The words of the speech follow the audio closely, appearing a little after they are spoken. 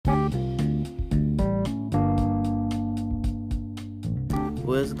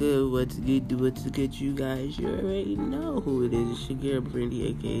What's good? What's good? What's good, you guys? You already know who it is. It's your girl, Brandy,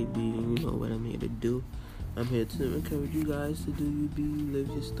 aka B, and you know what I'm here to do. I'm here to encourage you guys to do you be, live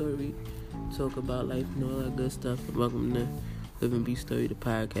your story, talk about life and all that good stuff. And welcome to Live and Be Story, the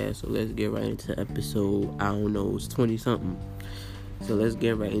podcast. So let's get right into episode, it's 20-something. So let's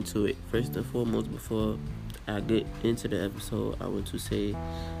get right into it. First and foremost, before I get into the episode, I want to say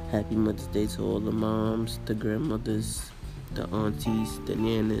Happy Mother's Day to all the moms, the grandmothers, the aunties, the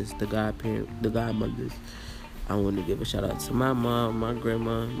nanas, the godmothers. I want to give a shout out to my mom, my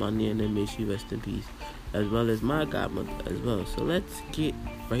grandma, my nana, may she rest in peace, as well as my godmother as well. So let's get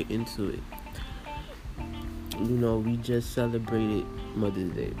right into it. We just celebrated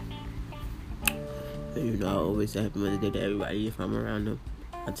Mother's Day. I always say Happy Mother's Day to everybody if I'm around them.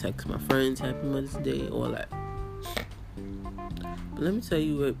 I text my friends Happy Mother's Day, all that. But let me tell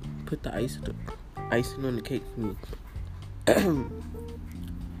you what put the icing on the cake for me.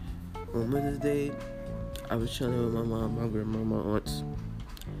 On Mother's Day, I was chilling with my mom, my grandma, my aunts,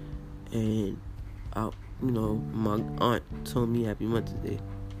 and my aunt told me Happy Mother's Day,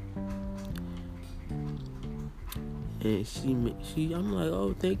 and I'm like,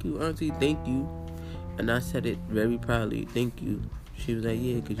 oh, thank you, auntie, thank you, and I said it very proudly, thank you. She was like,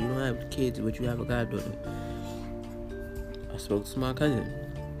 yeah, because you don't have kids, but you have a goddaughter. I spoke to my cousin.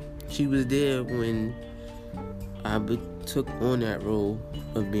 She was there when I took on that role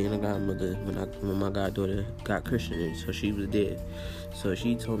of being a godmother when my goddaughter got christened, so she was there. So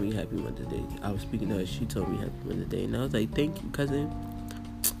she told me Happy Mother's Day. I was speaking to her, she told me Happy Mother's Day, and I was like, thank you, cousin.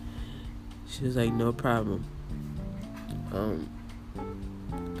 She was like, no problem.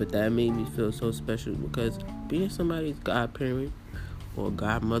 But that made me feel so special because being somebody's godparent or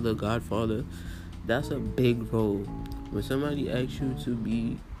godmother, godfather, that's a big role. When somebody asks you to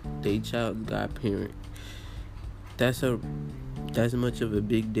be their child's godparent, that's much of a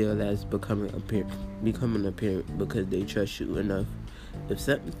big deal as becoming a parent because they trust you enough. If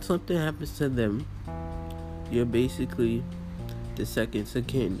something happens to them, you're basically the second to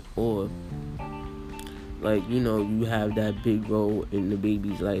kin, or you have that big role in the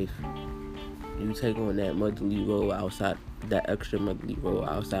baby's life. You take on that motherly role outside, that extra motherly role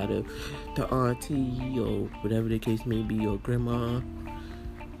outside of the auntie or whatever the case may be, or grandma.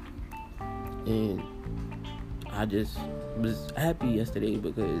 And I just was happy yesterday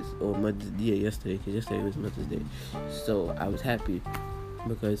because yesterday was Mother's Day. So I was happy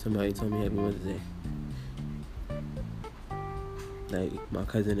because somebody told me Happy Mother's Day. Like my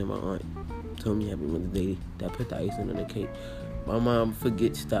cousin and my aunt told me Happy Mother's Day. That put the icing on the cake. My mom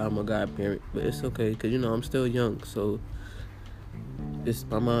forgets that I'm a godparent, but it's okay because I'm still young. So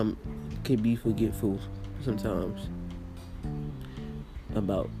my mom can be forgetful sometimes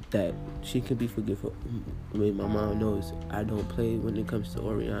about that. She can be forgetful. My mom knows I don't play when it comes to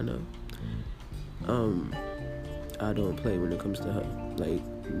Oriana. I don't play when it comes to her. Like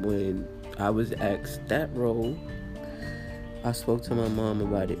when I was asked that role, I spoke to my mom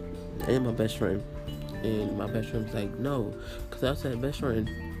about it and my best friend. And my best friend was like, no. Because I said, best friend,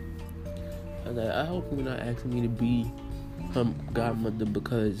 I was like, I hope you're not asking me to be her godmother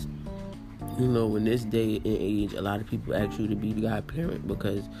because, in this day and age, a lot of people ask you to be the godparent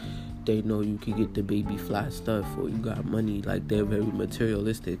because they know you can get the baby fly stuff or you got money. Like, they're very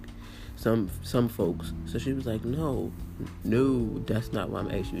materialistic. Some folks. So she was like, no, that's not why I'm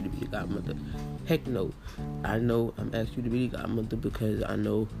asking you to be the godmother. Heck no. I know I'm asking you to be the godmother because I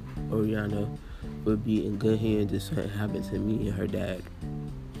know Oriana would be in good hands if something happened to me and her dad.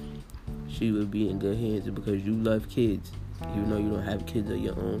 She would be in good hands because you love kids. You don't have kids of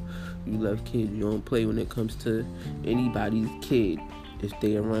your own. You love kids. You don't play when it comes to anybody's kid if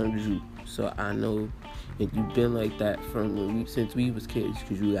they around you. So I know, and you've been like that since we was kids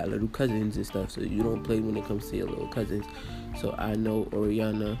because you got little cousins and stuff. So you don't play when it comes to your little cousins. So I know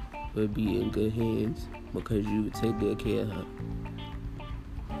Oriana would be in good hands because you would take good care of her.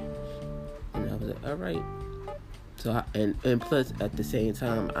 And I was like, all right. So and plus at the same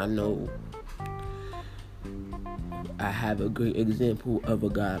time, I know I have a great example of a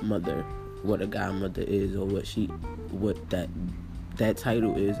godmother, what a godmother is, or what that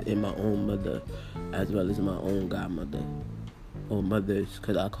title is in my own mother, as well as my own godmother, or mothers,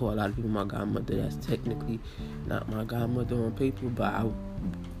 because I call a lot of people my godmother. That's technically not my godmother on paper, but I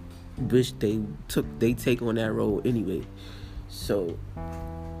wish they take on that role anyway. So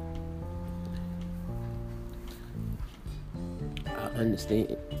I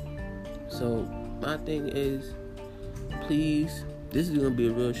understand. So my thing is, please, this is gonna be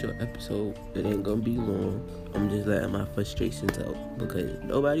a real short episode. It ain't gonna be long. I'm just letting my frustrations out because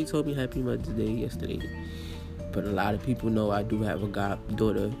nobody told me Happy Mother's Day yesterday. But a lot of people know I do have a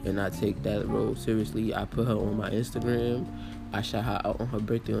goddaughter, and I take that role seriously. I put her on my Instagram. I shout her out on her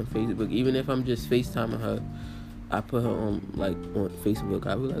birthday on Facebook. Even if I'm just FaceTiming her, I put her on Facebook.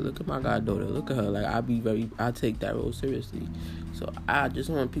 I be like, look at my goddaughter. Look at her. Like, I take that role seriously. So I just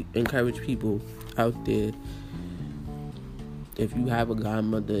want to encourage people out there. If you have a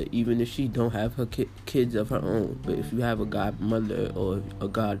godmother, even if she don't have her kids of her own, but if you have a godmother or a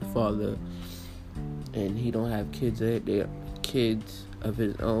godfather, and he don't have kids of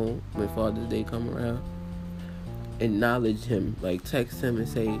his own when Father's Day come around, acknowledge him. Like, text him and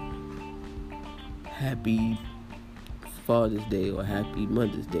say, Happy Father's Day or Happy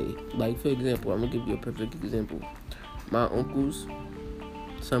Mother's Day. Like, for example, I'm gonna give you a perfect example. My uncles,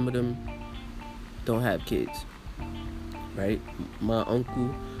 some of them don't have kids, right? My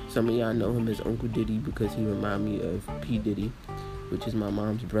uncle, some of y'all know him as Uncle Diddy because he remind me of P. Diddy, which is my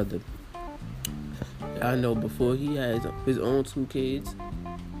mom's brother. I know before he has his own 2 kids,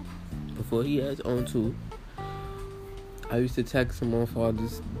 I used to text him on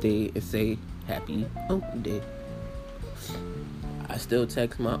Father's Day and say, Happy Uncle Day. I still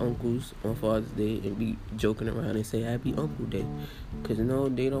text my uncles on Father's Day and be joking around and say Happy Uncle Day. Because,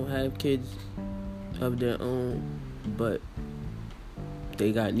 they don't have kids of their own, but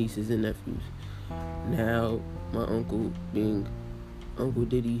they got nieces and nephews. Now, my uncle, being Uncle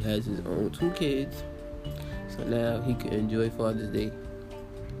Diddy, has his own 2 kids. So now he can enjoy Father's Day.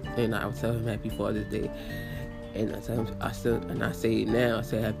 And I'll tell him Happy Father's Day. And I tell him, I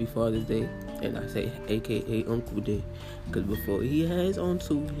say Happy Father's Day. And I say AKA Uncle Day. Because before he had his own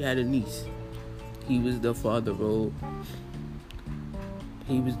 2, he had a niece. He was the father role.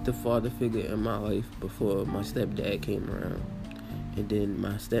 He was the father figure in my life before my stepdad came around. And then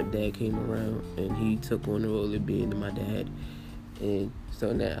my stepdad came around and he took on the role of being my dad. And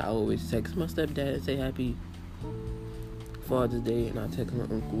so now I always text my stepdad and say Happy Father's Day, and I text my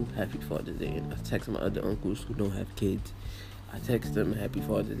uncle Happy Father's Day, and I text my other uncles who don't have kids. I text them Happy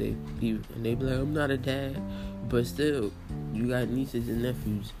Father's Day, and they be like, I'm not a dad, but still, you got nieces and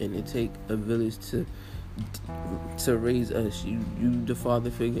nephews, and it take a village to raise us. You the father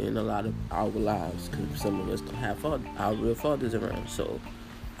figure in a lot of our lives, because some of us don't have our real fathers around. So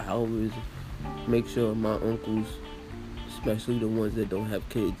I always make sure my uncles, especially the ones that don't have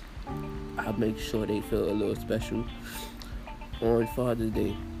kids, I make sure they feel a little special on Father's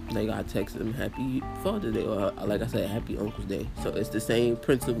Day. Like, I text them Happy Father's Day, or like I said, Happy Uncle's Day. So it's the same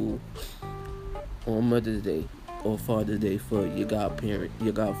principle on Mother's Day or Father's Day for your godparent,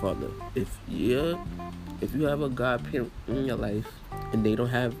 your godfather. If you have a godparent in your life and they don't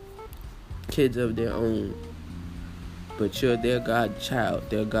have kids of their own, but you're their godchild,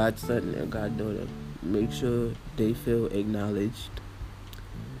 their godson, their goddaughter, make sure they feel acknowledged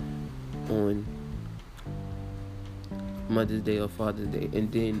on Mother's Day or Father's Day.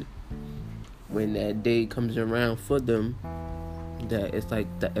 And then when that day comes around for them, that it's like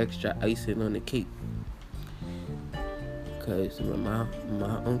the extra icing on the cake. Because when my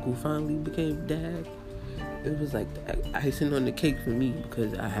uncle finally became dad, it was like the icing on the cake for me,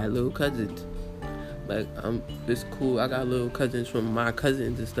 because I had little cousins. Like, it's cool, I got little cousins from my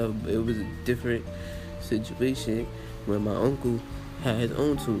cousins and stuff, but it was a different situation when my uncle had his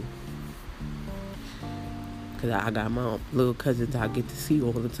own 2. Because I got my little cousins I get to see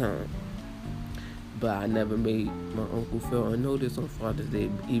all the time. But I never made my uncle feel unnoticed on Father's Day,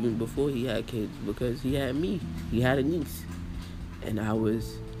 even before he had kids, because he had me. He had a niece. And I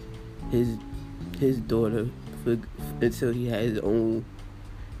was his daughter until he had his own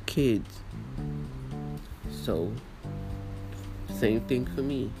kids. So, same thing for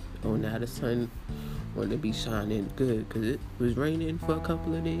me. Oh, now the sun want to be shining good, because it was raining for a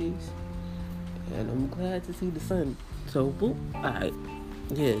couple of days. And I'm glad to see the sun. So, boop. Alright.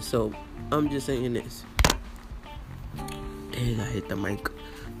 Yeah, so I'm just saying this. And I hit the mic.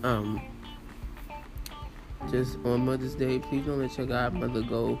 Just on Mother's Day, please don't let your godmother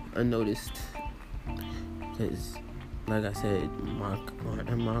go unnoticed. Because, like I said, my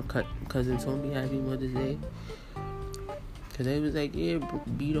cousin told me Happy Mother's Day. Because they was like, yeah,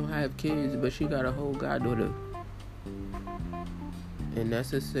 B don't have kids, but she got a whole goddaughter. And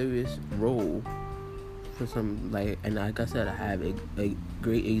that's a serious role for some, like, and like I said, I have a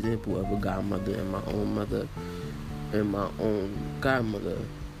great example of a godmother and my own mother and my own godmother.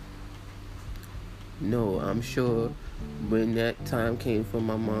 No, I'm sure when that time came for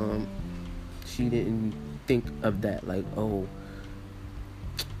my mom, she didn't think of that, like, oh,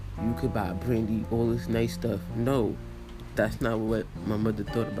 you could buy Brandy all this nice stuff. No, that's not what my mother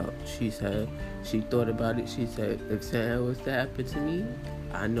thought about. She thought about it. She said, if something was to happen to me,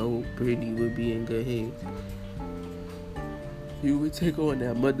 I know Brandy would be in good hands. you would take on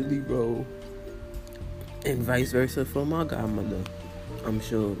that motherly role, and vice versa for my godmother. I'm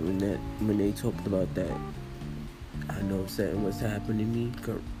sure when they talked about that, I know something was happening to me,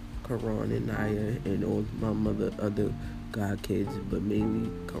 Karan and Naya, and all my other god kids, but mainly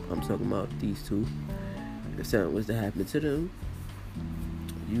I'm talking about these two. If something was to happen to them,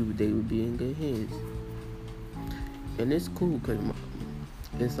 they would be in good hands. And it's cool because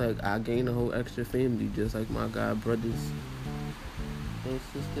it's like I gain a whole extra family, just like my god brothers and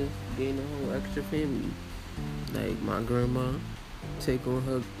sisters gain a whole extra family. Like my grandma take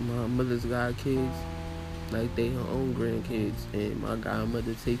on my mother's god kids like they her own grandkids, and my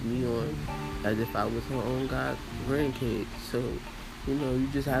godmother take me on as if I was her own grandkid. So, you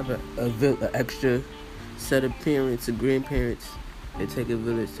just have a extra set of parents or grandparents. It take a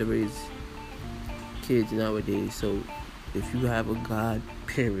village to raise kids nowadays. So if you have a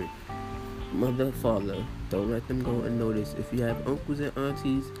godparent, mother, father, don't let them go unnoticed. If you have uncles and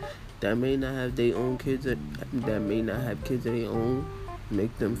aunties that may not have their own kids, that may not have kids of their own,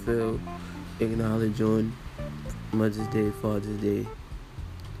 make them feel acknowledged on Mother's Day, Father's Day,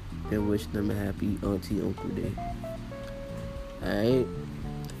 and wish them a happy Auntie Uncle Day. Alright?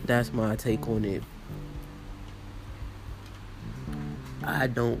 That's my take on it.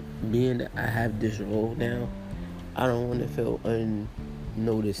 Being that I have this role now, I don't want to feel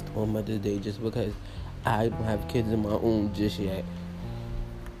unnoticed on Mother's Day just because I don't have kids of my own just yet.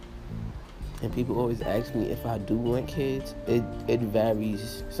 And people always ask me if I do want kids. It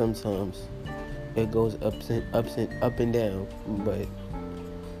varies sometimes. It goes up and down. But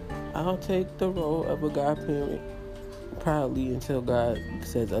I'll take the role of a godparent proudly until God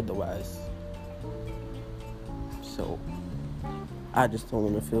says otherwise. So I just don't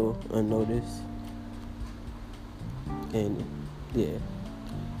want to feel unnoticed. And yeah.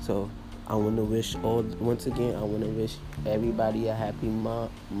 So I want to wish everybody a happy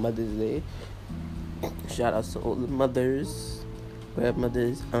Mother's Day. Shout out to all the mothers,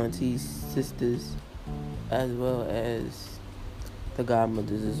 grandmothers, aunties, sisters, as well as the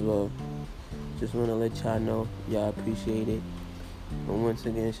godmothers as well. Just want to let y'all know y'all appreciate it. And once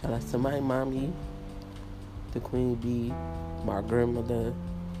again, shout out to my mommy, the Queen Bee, my grandmother,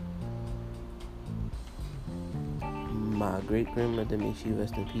 my great-grandmother, may she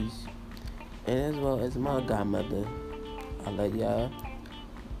rest in peace, and as well as my godmother. I love y'all.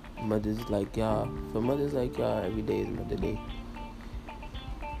 Mothers like y'all. For mothers like y'all, every day is Mother Day.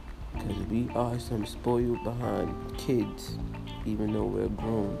 Because we are some spoiled behind kids. Even though we're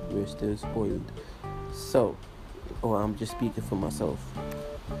grown, we're still spoiled. So, I'm just speaking for myself.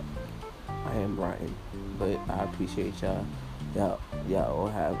 I am rotten. But I appreciate y'all. Y'all all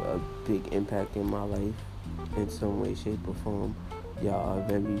have a big impact in my life in some way, shape, or form. Y'all are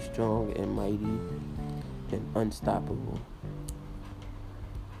very strong and mighty and unstoppable.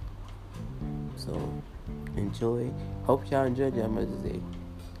 So, enjoy. Hope y'all enjoyed your Mother's Day.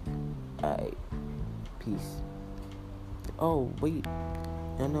 Alright. Peace. Oh, wait.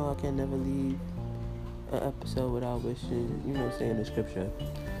 Y'all know I can never leave an episode without wishing, saying the scripture.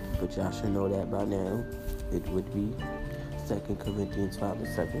 But y'all should know that by now. It would be 2 Corinthians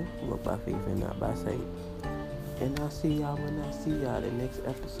 5:7. Walk by faith and not by sight. And I'll see y'all when I see y'all the next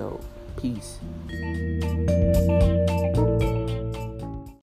episode. Peace.